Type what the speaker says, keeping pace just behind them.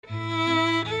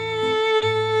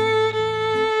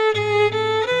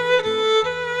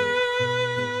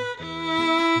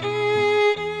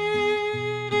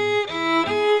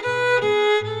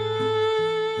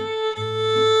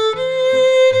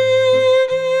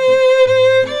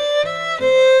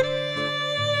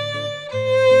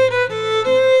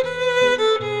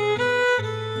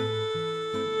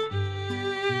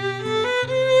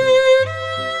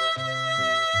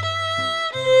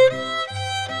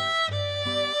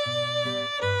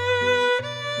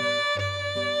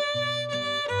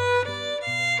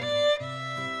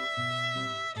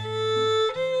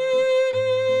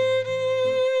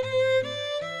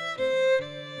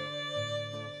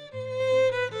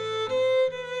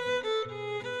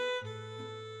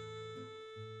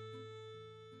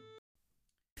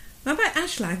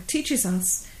Ashlag teaches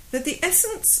us that the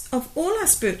essence of all our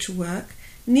spiritual work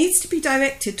needs to be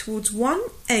directed towards one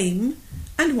aim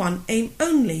and one aim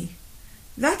only.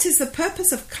 That is the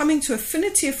purpose of coming to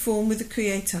affinity of form with the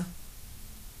Creator.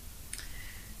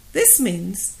 This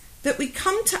means that we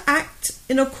come to act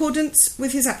in accordance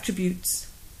with his attributes.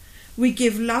 We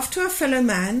give love to our fellow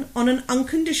man on an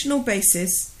unconditional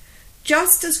basis,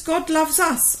 just as God loves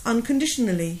us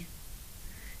unconditionally.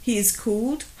 He is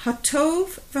called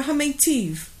Hatov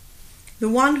v'Hameitiv, the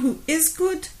one who is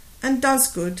good and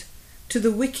does good to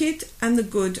the wicked and the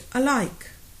good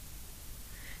alike.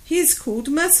 He is called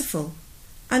merciful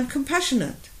and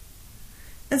compassionate,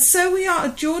 and so we are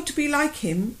adjured to be like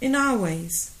him in our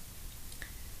ways.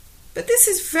 But this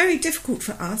is very difficult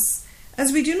for us,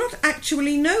 as we do not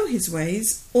actually know his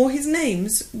ways or his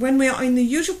names when we are in the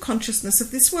usual consciousness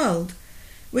of this world,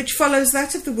 which follows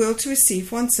that of the will to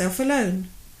receive oneself alone.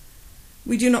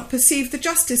 We do not perceive the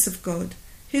justice of God,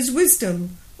 his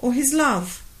wisdom, or his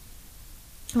love.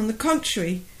 On the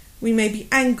contrary, we may be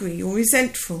angry or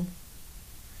resentful.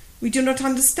 We do not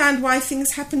understand why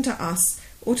things happen to us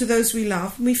or to those we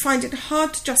love, and we find it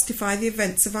hard to justify the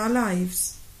events of our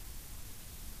lives.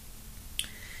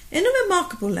 In a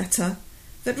remarkable letter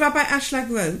that Rabbi Ashlag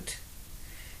wrote,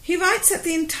 he writes that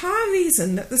the entire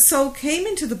reason that the soul came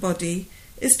into the body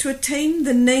is to attain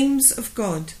the names of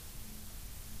God.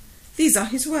 These are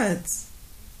his words.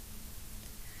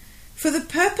 For the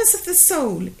purpose of the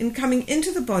soul in coming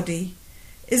into the body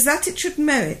is that it should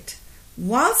merit,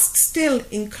 whilst still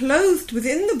enclosed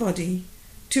within the body,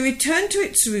 to return to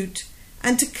its root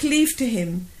and to cleave to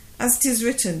him, as it is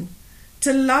written,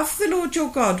 to love the Lord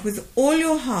your God with all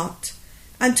your heart,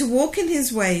 and to walk in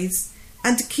his ways,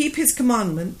 and to keep his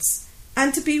commandments,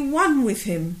 and to be one with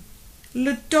him.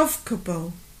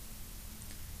 Ledovkobo,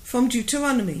 from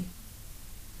Deuteronomy.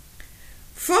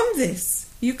 From this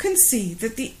you can see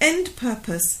that the end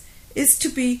purpose is to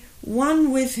be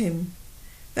one with him,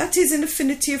 that is in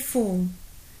affinity of form,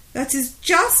 that is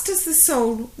just as the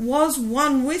soul was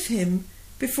one with him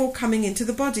before coming into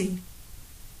the body.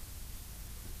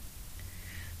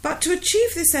 But to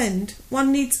achieve this end,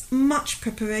 one needs much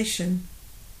preparation.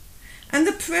 And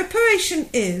the preparation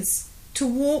is to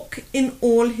walk in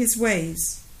all his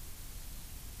ways.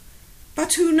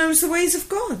 But who knows the ways of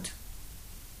God?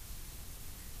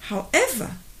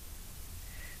 However,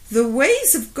 the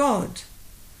ways of God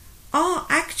are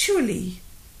actually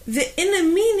the inner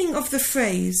meaning of the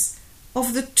phrase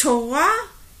of the Torah,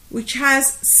 which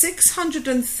has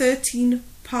 613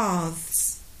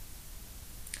 paths.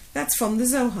 That's from the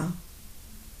Zohar.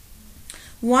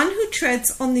 One who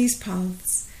treads on these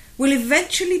paths will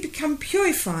eventually become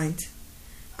purified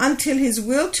until his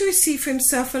will to receive for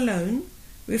himself alone,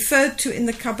 referred to in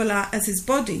the Kabbalah as his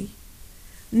body,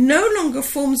 no longer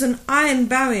forms an iron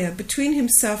barrier between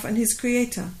himself and his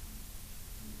Creator.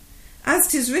 As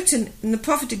it is written in the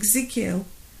prophet Ezekiel,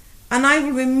 "And I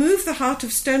will remove the heart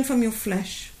of stone from your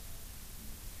flesh."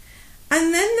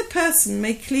 And then the person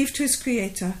may cleave to his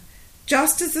Creator,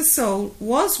 just as the soul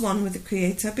was one with the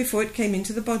Creator before it came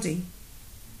into the body.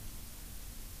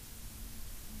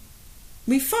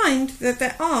 We find that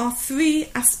there are three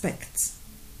aspects.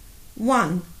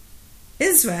 1.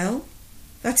 Israel,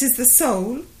 that is the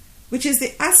soul, which is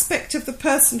the aspect of the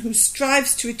person who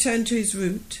strives to return to his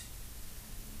root.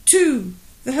 2.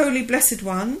 The Holy Blessed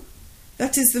One,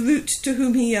 that is the root to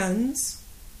whom he yearns.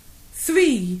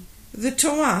 3. The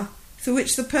Torah, through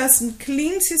which the person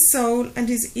cleans his soul and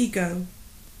his ego.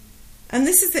 And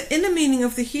this is the inner meaning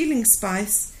of the healing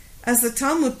spice, as the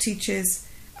Talmud teaches,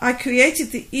 I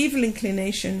created the evil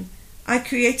inclination, I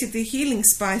created the healing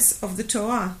spice of the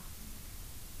Torah.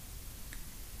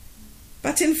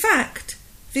 But in fact,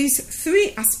 these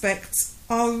three aspects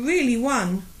are really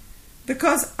one,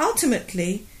 because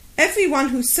ultimately everyone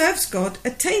who serves God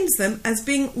attains them as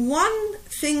being one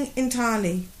thing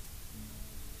entirely.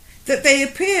 That they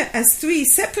appear as three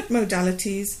separate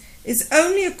modalities is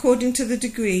only according to the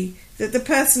degree that the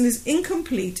person is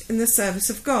incomplete in the service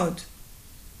of God.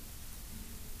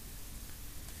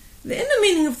 The inner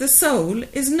meaning of the soul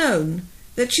is known,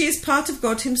 that she is part of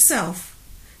God himself,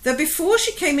 that before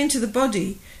she came into the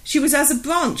body, she was as a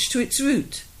branch to its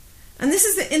root. And this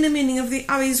is the inner meaning of the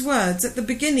Ari's words at the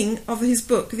beginning of his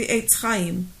book, the Eitz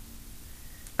Chaim.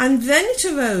 And then it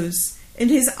arose in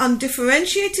his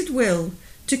undifferentiated will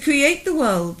to create the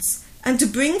worlds and to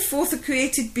bring forth the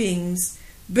created beings,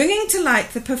 bringing to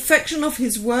light the perfection of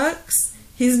his works,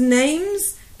 his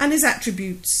names, and his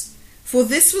attributes. For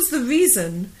this was the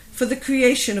reason for the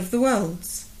creation of the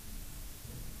worlds.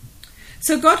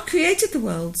 So God created the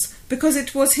worlds because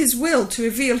it was his will to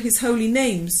reveal his holy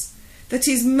names, that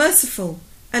he is merciful,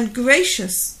 and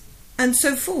gracious, and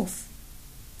so forth.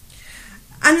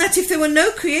 And that if there were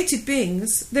no created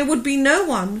beings, there would be no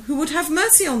one who would have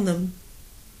mercy on them.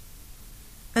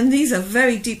 And these are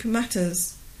very deep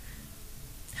matters.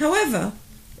 However,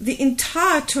 the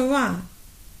entire Torah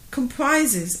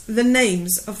comprises the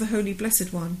names of the Holy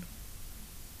Blessed One.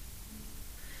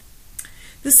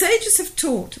 The sages have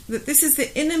taught that this is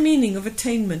the inner meaning of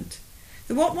attainment,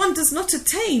 that what one does not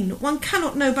attain, one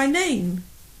cannot know by name.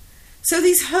 So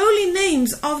these holy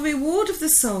names are the reward of the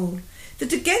soul,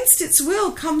 that against its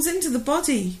will comes into the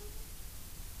body.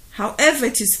 However,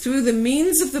 it is through the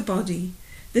means of the body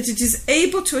that it is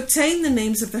able to attain the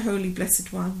names of the Holy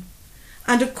Blessed One,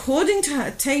 and according to her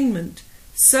attainment,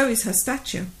 so is her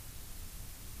stature.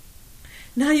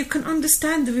 Now you can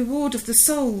understand the reward of the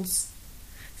souls.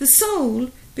 The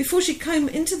soul, before she came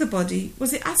into the body,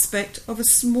 was the aspect of a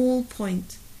small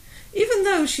point. Even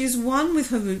though she is one with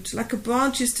her root, like a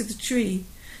branch is to the tree,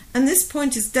 and this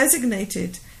point is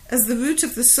designated as the root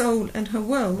of the soul and her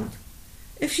world,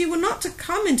 if she were not to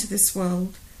come into this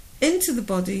world, into the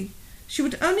body, she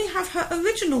would only have her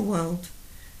original world,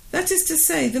 that is to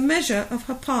say, the measure of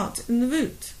her part in the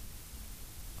root.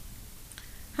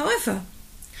 However,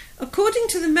 according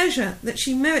to the measure that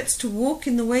she merits to walk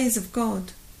in the ways of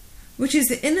God, which is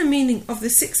the inner meaning of the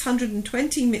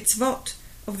 620 mitzvot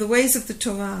of the ways of the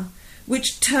Torah,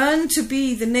 which turn to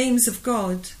be the names of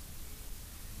God,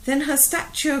 then her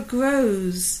stature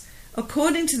grows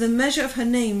according to the measure of her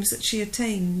names that she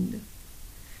attained.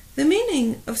 The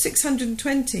meaning of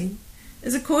 620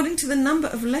 is according to the number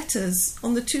of letters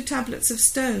on the 2 tablets of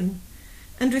stone,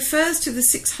 and refers to the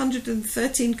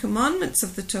 613 commandments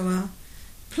of the Torah,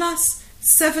 plus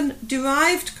 7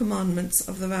 derived commandments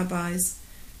of the rabbis,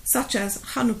 such as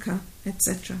Hanukkah,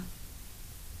 etc.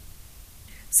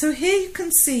 So here you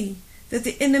can see that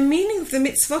the inner meaning of the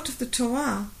mitzvot of the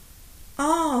Torah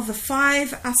are the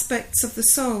 5 aspects of the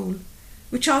soul,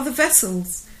 which are the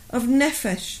vessels of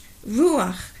Nefesh,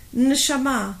 Ruach,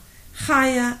 Neshama,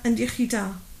 Chaya and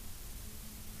Yechidah.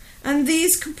 And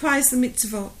these comprise the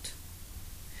mitzvot.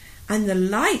 And the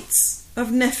lights of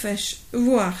Nefesh,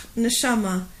 Ruach,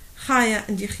 Neshama, Chaya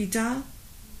and Yechidah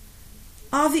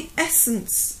are the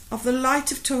essence of the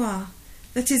light of Torah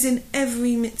that is in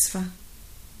every mitzvah.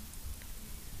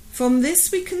 From this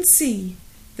we can see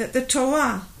that the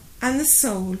Torah and the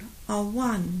soul are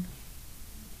one.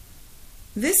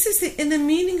 This is the inner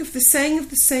meaning of the saying of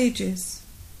the sages,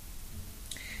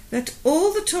 that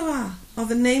all the Torah are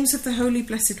the names of the Holy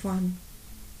Blessed One,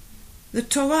 the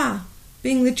Torah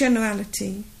being the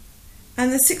generality,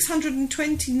 and the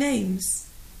 620 names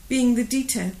being the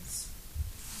details.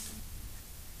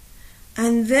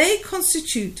 And they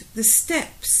constitute the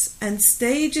steps and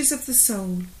stages of the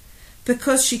soul,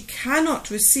 because she cannot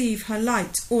receive her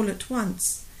light all at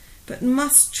once, but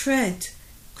must tread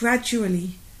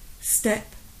gradually, step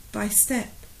by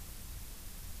step.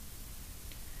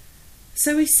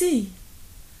 So we see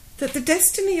that the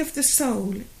destiny of the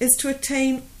soul is to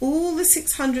attain all the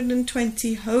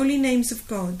 620 holy names of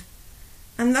God,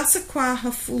 and thus acquire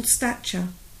her full stature,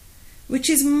 which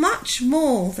is much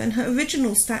more than her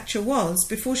original stature was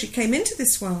before she came into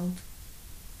this world,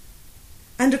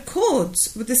 and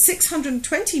accords with the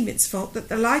 620 mitzvot that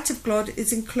the light of God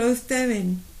is enclosed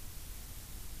therein.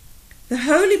 The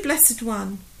Holy Blessed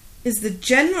One is the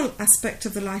general aspect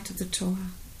of the light of the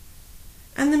Torah,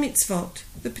 and the mitzvot,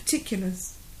 the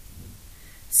particulars.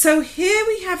 So here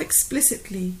we have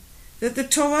explicitly that the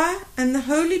Torah and the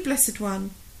Holy Blessed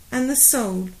One and the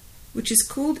soul, which is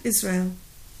called Israel,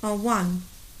 are one.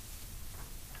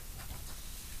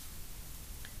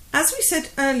 As we said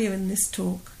earlier in this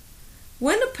talk,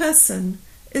 when a person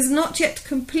is not yet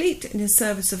complete in his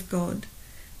service of God,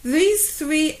 these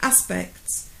 3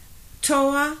 aspects,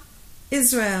 Torah,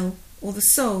 Israel, or the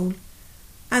soul,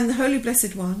 and the Holy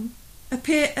Blessed One,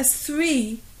 appear as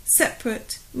 3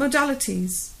 separate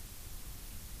modalities.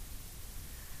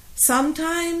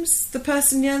 Sometimes the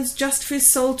person yearns just for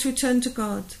his soul to return to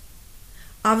God.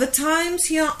 Other times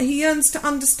he yearns to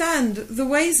understand the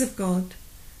ways of God,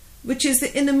 which is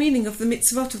the inner meaning of the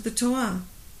mitzvot of the Torah.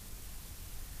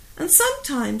 And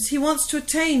sometimes he wants to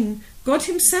attain God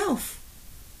himself,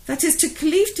 that is, to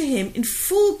cleave to him in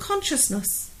full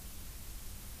consciousness.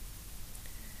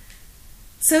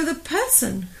 So the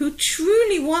person who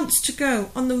truly wants to go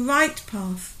on the right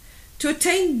path, to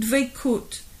attain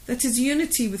dveikut, that is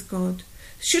unity with God,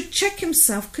 should check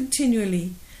himself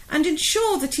continually and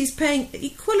ensure that he's paying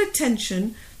equal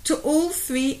attention to all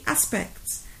 3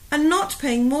 aspects, and not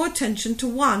paying more attention to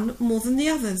one more than the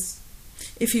others.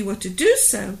 If he were to do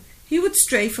so, he would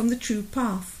stray from the true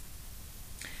path.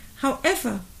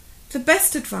 However, the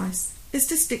best advice is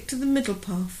to stick to the middle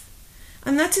path,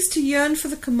 and that is to yearn for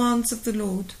the commands of the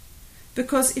Lord,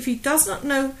 because if he does not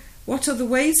know what are the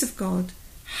ways of God,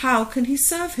 how can he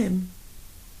serve him?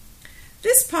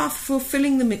 This path of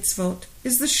fulfilling the mitzvot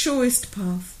is the surest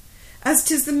path, as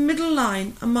 'tis the middle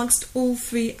line amongst all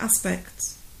three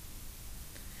aspects.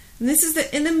 And this is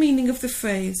the inner meaning of the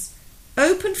phrase,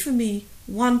 open for me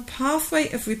one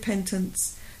pathway of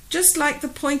repentance, just like the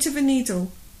point of a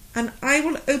needle, and I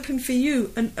will open for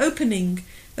you an opening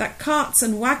that carts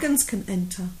and wagons can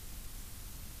enter.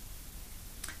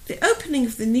 The opening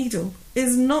of the needle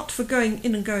is not for going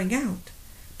in and going out,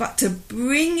 but to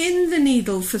bring in the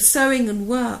needle for sowing and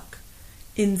work.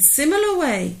 In similar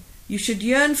way, you should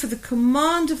yearn for the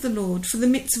command of the Lord, for the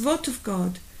mitzvot of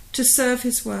God, to serve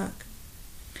his work.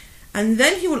 And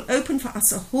then he will open for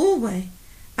us a hallway,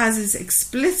 as is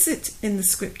explicit in the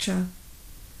scripture.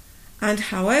 And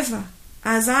however,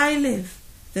 as I live,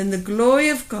 then the glory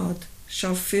of God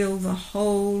shall fill the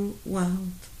whole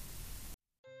world.